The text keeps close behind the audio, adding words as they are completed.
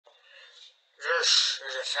This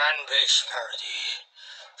is a fan-based parody.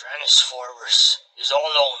 Transformers is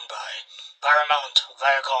all owned by Paramount,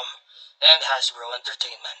 Viacom, and Hasbro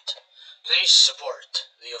Entertainment. Please support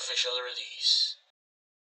the official release.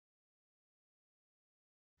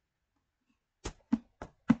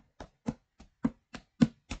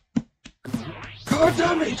 God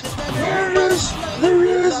damn it! Where is the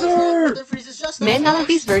Rizzer? Man, none of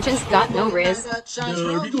these virgins got no riz. Are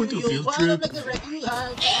we going to a field trip? The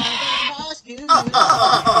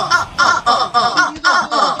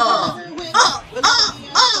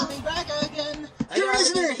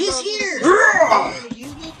Rizzer, he's here!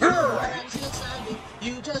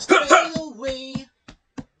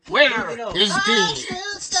 Where is D?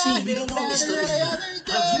 See, we don't know this story.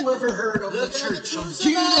 Have you ever heard of the Church of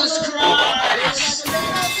Jesus Christ?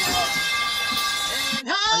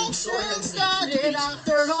 I'm sorry I'm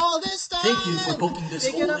Thank you for poking this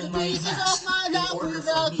hole in my mask in order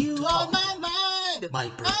for me to talk. My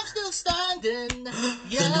brother. I'm still standing.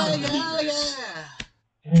 The non-believers.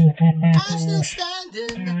 I'm still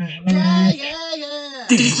standing.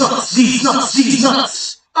 These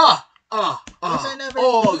nuts!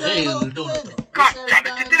 All hail Donald Trump. God damn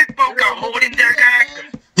it, you didn't poke a hole in their gang!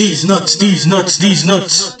 These nuts! Gigachads,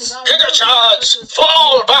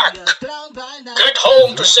 fall back! Get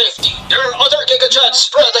home to safety. There are other Gigachads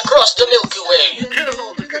spread across the Milky Way. Kill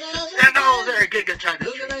all the Gigachads and all their Gigachads.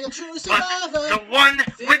 But the one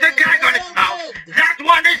with the gag on its mouth, that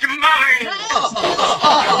one is mine!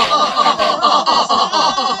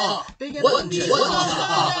 One chest,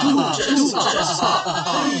 two chests,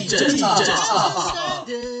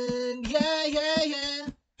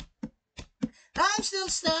 I'm still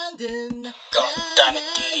standing. God damn it,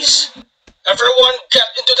 these. Everyone get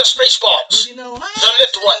into the space pods. The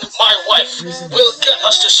little one, my wife, will get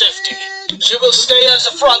us to safety. She will stay as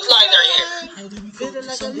a frontliner here.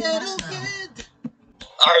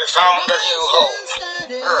 I found a new home.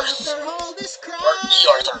 Earth. Or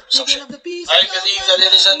Earth or some shit. I believe that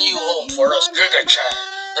it is a new home for us Gigachad.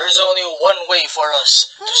 There is only one way for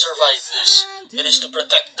us to survive this. It is to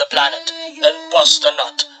protect the planet and bust a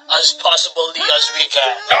nut as possibly as we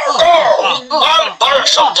can. Now go! On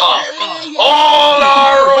parachute time! All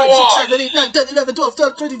are one!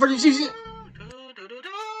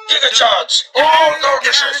 Gigachads, all go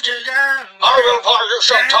to safety. I will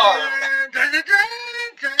parachute time.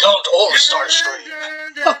 Don't all Starstream.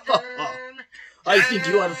 I think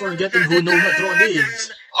you are forgetting who Nomatron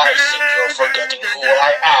is. I think you're forgetting who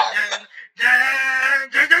I am.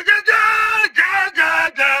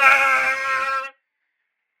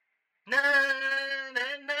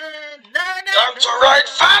 Time to ride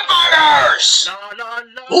vampires!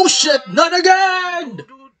 Oh shit, not again!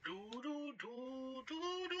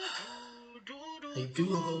 I do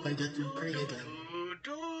hope I get to pray again.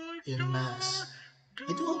 In Mass. I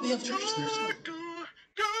do hope we have churches there soon.